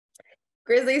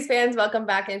Grizzlies fans, welcome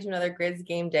back into another Grizz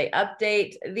Game Day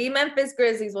update. The Memphis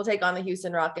Grizzlies will take on the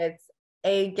Houston Rockets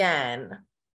again.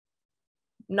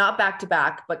 Not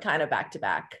back-to-back, but kind of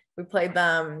back-to-back. We played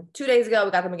them 2 days ago.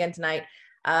 We got them again tonight.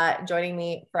 Joining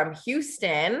me from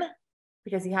Houston,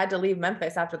 because he had to leave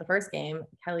Memphis after the first game,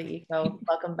 Kelly Eco,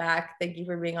 welcome back. Thank you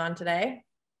for being on today.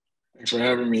 Thanks for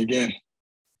having me again.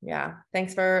 Yeah,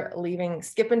 thanks for leaving,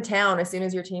 skipping town as soon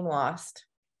as your team lost.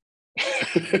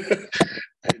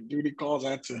 Duty calls.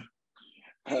 I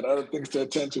had other things to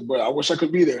attend to, but I wish I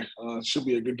could be there. It should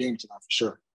be a good game tonight for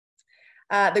sure.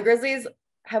 The Grizzlies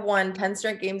have won 10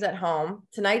 straight games at home.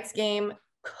 Tonight's game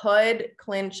could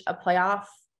clinch a playoff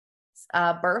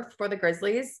berth for the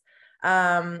Grizzlies.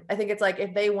 I think it's like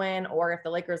if they win or if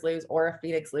the Lakers lose or if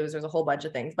Phoenix lose, there's a whole bunch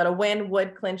of things, but a win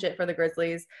would clinch it for the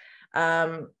Grizzlies.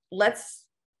 Let's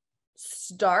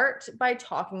start by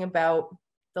talking about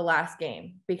the last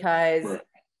game, because Right.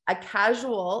 A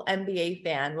casual NBA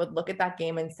fan would look at that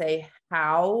game and say,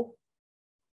 how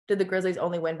did the Grizzlies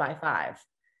only win by 5?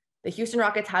 The Houston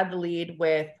Rockets had the lead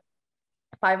with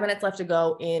 5 minutes left to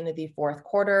go in the fourth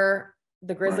quarter.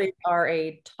 The Grizzlies are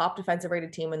a top defensive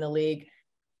rated team in the league.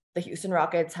 The Houston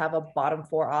Rockets have a bottom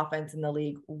 4 offense in the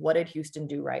league. What did Houston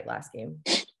do right last game?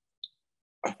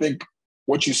 I think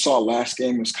what you saw last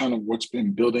game is kind of what's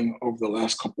been building over the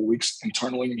last couple of weeks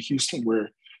internally in Houston, where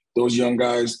those young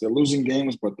guys, they're losing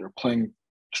games, but they're playing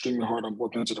extremely hard on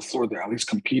both ends of the floor. They're at least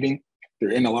competing.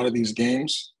 They're in a lot of these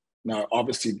games. Now,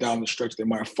 obviously, down the stretch, they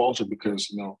might falter because,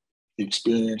 the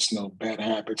experience, bad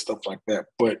habits, stuff like that.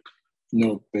 But,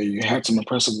 they had some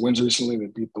impressive wins recently. They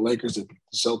beat the Lakers, they beat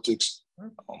the Celtics.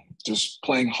 Just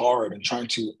playing hard and trying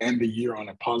to end the year on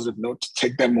a positive note to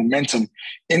take that momentum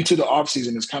into the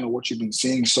offseason is kind of what you've been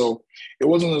seeing. So it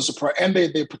wasn't a surprise. And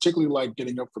they particularly like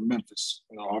getting up for Memphis.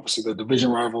 Obviously they're division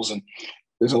rivals and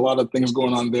there's a lot of things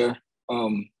going on there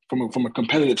from a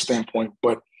competitive standpoint.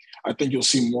 But I think you'll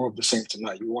see more of the same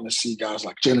tonight. You want to see guys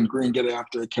like Jalen Green get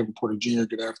after it, Kevin Porter Jr.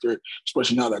 get after it,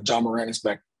 especially now that Ja Morant is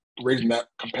back, raising that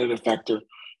competitive factor,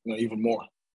 even more.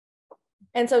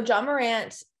 And so Ja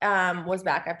Morant was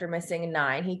back after missing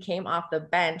 9. He came off the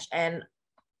bench, and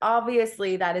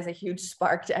obviously that is a huge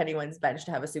spark to anyone's bench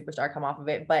to have a superstar come off of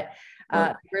it. But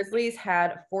the Grizzlies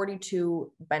had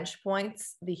 42 bench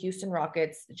points. The Houston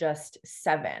Rockets just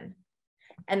 7.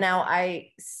 And now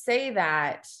I say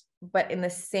that, but in the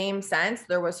same sense,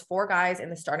 there was 4 guys in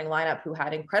the starting lineup who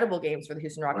had incredible games for the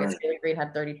Houston Rockets. Jalen Green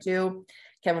had 32.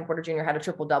 Kevin Porter Jr. had a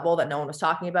triple-double that no one was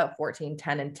talking about, 14,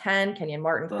 10, and 10. Kenyon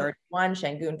Martin, 31.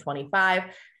 Şengün, 25.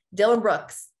 Dillon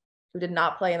Brooks, who did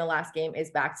not play in the last game, is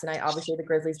back tonight. Obviously, the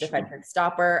Grizzlies' defensive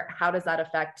stopper. How does that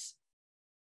affect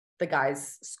the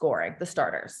guys scoring, the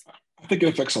starters? I think it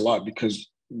affects a lot because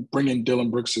bringing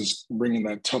Dillon Brooks is bringing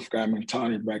that tough guy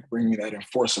mentality back, bringing that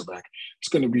enforcer back. It's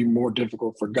going to be more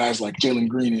difficult for guys like Jalen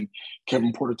Green and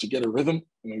Kevin Porter to get a rhythm.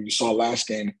 You saw last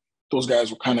game, those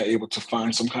guys were kind of able to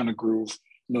find some kind of groove.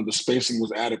 The spacing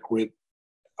was adequate.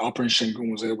 Alperen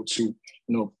Şengün was able to,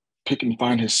 pick and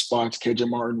find his spots. KJ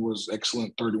Martin was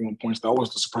excellent, 31 points. That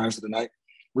was the surprise of the night,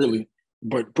 really.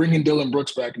 But bringing Dillon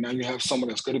Brooks back, now you have someone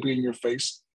that's going to be in your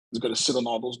face, is going to sit on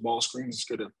all those ball screens, is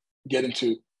going to get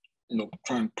into,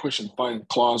 try and push and fight and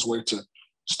claw his way to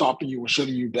stopping you or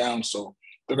shutting you down. So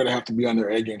they're going to have to be on their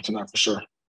A game tonight for sure.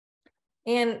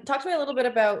 And talk to me a little bit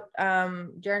about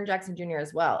Jaren Jackson Jr.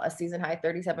 as well. A season high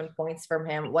 37 points from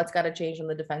him. What's got to change on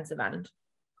the defensive end?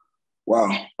 Wow.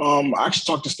 I actually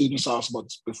talked to Stephen Sauce about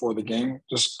this before the game,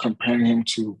 just comparing him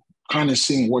to kind of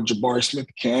seeing what Jabari Smith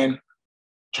can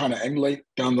trying to emulate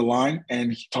down the line.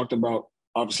 And he talked about,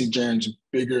 obviously, Jaren's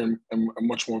bigger and a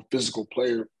much more physical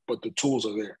player, but the tools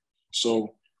are there.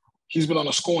 So he's been on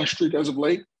a scoring streak as of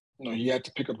late. He had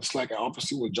to pick up the slack,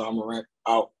 obviously, with Ja Morant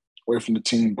out away from the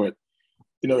team, but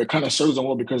it kind of serves them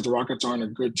well because the Rockets aren't a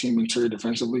good team interior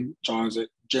defensively.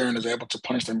 Jaren is able to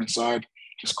punish them inside.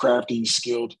 He's crafty, he's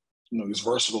skilled, he's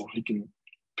versatile. He can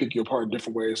pick you apart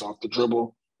different ways off the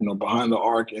dribble, behind the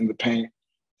arc, in the paint.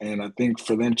 And I think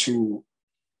for them to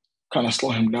kind of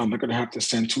slow him down, they're going to have to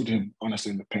send to him,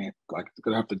 honestly, in the paint. Like, they're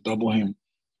going to have to double him,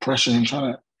 pressure him,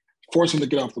 trying to force him to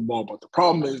get off the ball. But the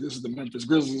problem is this is the Memphis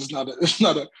Grizzlies. It's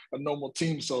not a normal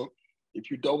team. So if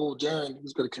you double Jaren,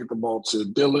 he's going to kick the ball to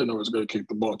Dillon, or he's going to kick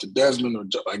the ball to Desmond, or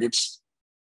like it's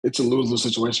a lose-lose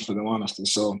situation for them, honestly.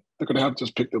 So they're going to have to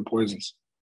just pick their poisons.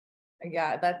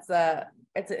 Yeah, it's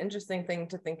an interesting thing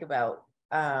to think about.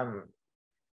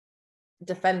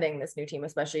 Defending this new team,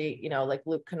 especially like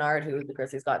Luke Kennard, who the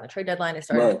Grizzlies got in the trade deadline, is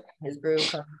starting his groove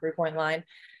from the 3-point line.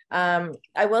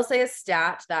 I will say a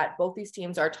stat that both these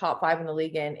teams are top 5 in the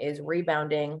league in is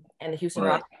rebounding, and the Houston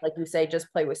Rockets, like you say,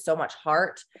 just play with so much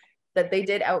heart that they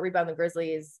did out rebound the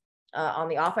Grizzlies on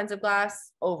the offensive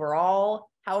glass overall.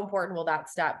 How important will that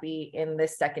stat be in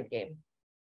this second game?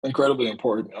 Incredibly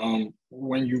important.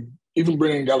 When you even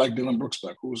bring in a guy like Dylan Brooks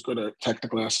back, who's good at attack the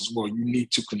glass as well, you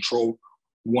need to control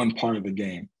one part of the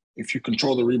game. If you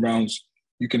control the rebounds,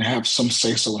 you can have some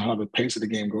say-so in how the pace of the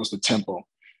game goes, the tempo.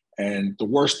 And the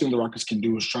worst thing the Rockets can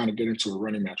do is trying to get into a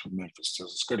running match with Memphis,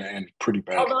 because it's going to end pretty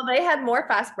bad. Although they had more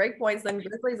fast break points than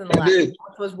Grizzlies in the last game,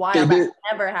 which was wild. That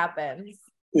never happens.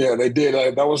 Yeah, they did.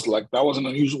 That was an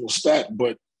unusual stat.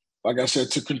 But like I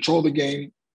said, to control the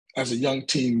game as a young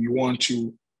team, you want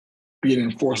to be an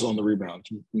enforcer on the rebound.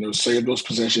 Save those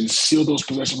possessions, seal those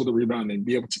possessions with a rebound, and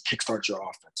be able to kickstart your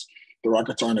offense. The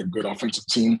Rockets aren't a good offensive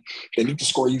team. They need to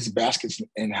score easy baskets,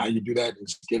 and how you do that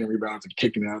is getting rebounds and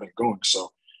kicking out and going.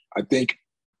 So I think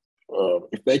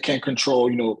if they can't control,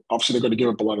 obviously they're going to give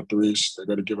up a lot of threes. They're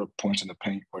going to give up points in the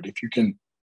paint. But if you can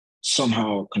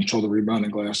somehow control the rebounding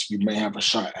glass, you may have a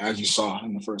shot, as you saw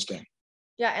in the first game.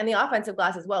 Yeah, and the offensive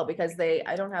glass as well, because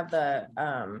I don't have the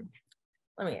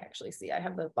let me actually see. I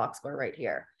have the box score right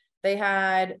here. They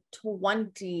had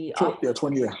 20.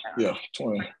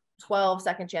 12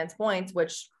 second chance points,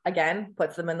 which again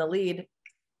puts them in the lead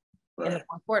in the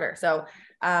fourth quarter. So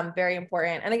very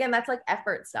important. And again, that's like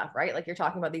effort stuff, right? Like you're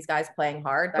talking about these guys playing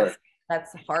hard.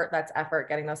 That's heart, that's effort,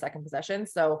 getting those second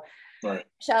possessions. So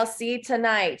shall see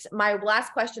tonight. My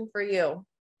last question for you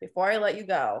before I let you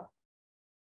go.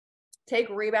 Take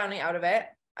rebounding out of it,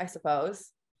 I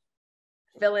suppose.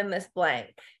 Fill in this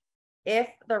blank. If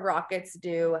the Rockets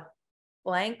do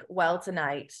blank well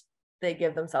tonight, they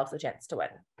give themselves a chance to win.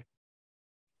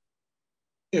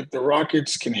 If the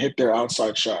Rockets can hit their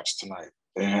outside shots tonight,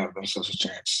 they have themselves a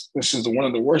chance. This is one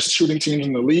of the worst shooting teams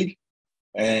in the league.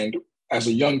 And as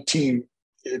a young team,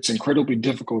 it's incredibly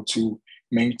difficult to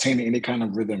maintain any kind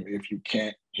of rhythm if you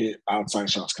can't hit outside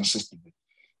shots consistently,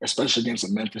 especially against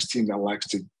a Memphis team that likes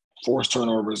to force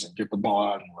turnovers and get the ball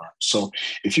out and run. So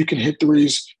if you can hit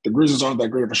threes, the Grizzlies aren't that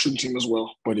great of a shooting team as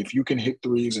well, but if you can hit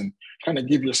threes and kind of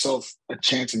give yourself a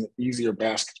chance in easier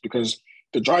baskets, because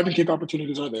the drive and kick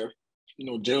opportunities are there.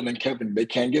 Jalen and Kevin, they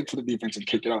can get to the defense and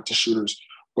kick it out to shooters,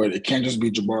 but it can't just be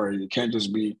Jabari. It can't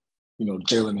just be,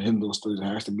 Jalen hitting those threes. It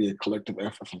has to be a collective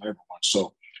effort from everyone.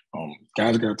 So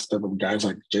guys got to step up. Guys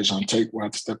like Jason Tate will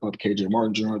have to step up. KJ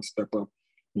Martin Jr. have to step up.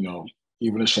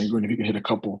 Even if Shane Green, if he can hit a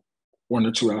couple, one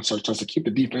or two outside shots to keep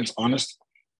the defense honest,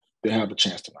 they have a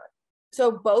chance tonight.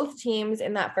 So both teams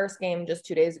in that first game just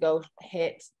 2 days ago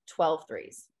hit 12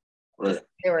 threes. Right.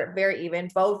 They were very even,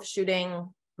 both shooting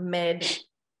mid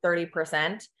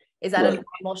 30%. Is that a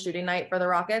normal shooting night for the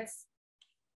Rockets?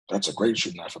 That's a great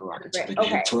shooting night for the Rockets. Right. They can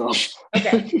hit 12.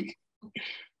 Okay.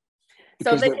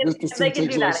 So they can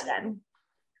do that again.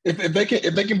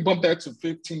 If they can bump that to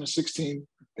 15 or 16,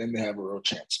 then they have a real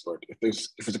chance. But if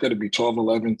it's going to be 12,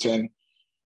 11, 10,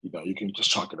 you can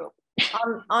just chalk it up.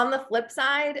 On the flip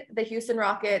side, the Houston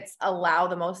Rockets allow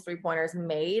the most three-pointers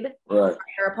made by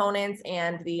their opponents,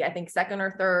 and I think second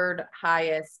or third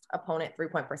highest opponent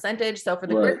three-point percentage. So for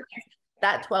the Grizzlies,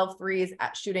 that 12 threes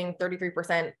at shooting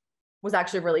 33% was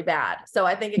actually really bad. So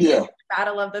I think it's a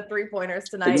battle of the three-pointers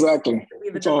tonight. Exactly.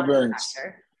 It's all variance.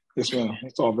 Yes, ma'am.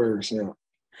 It's all variance, yeah.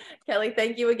 Kelly,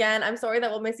 thank you again. I'm sorry that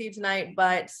we'll miss you tonight,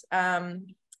 but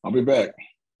I'll be back.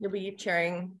 You'll be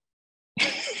cheering.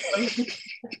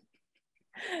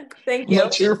 Thank you. I'll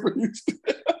cheer for you.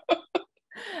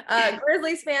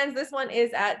 Grizzlies fans, this one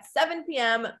is at 7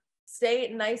 p.m.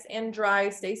 Stay nice and dry.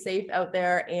 Stay safe out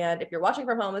there. And if you're watching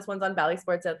from home, this one's on Bally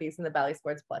Sports Southeast and the Bally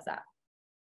Sports Plus app.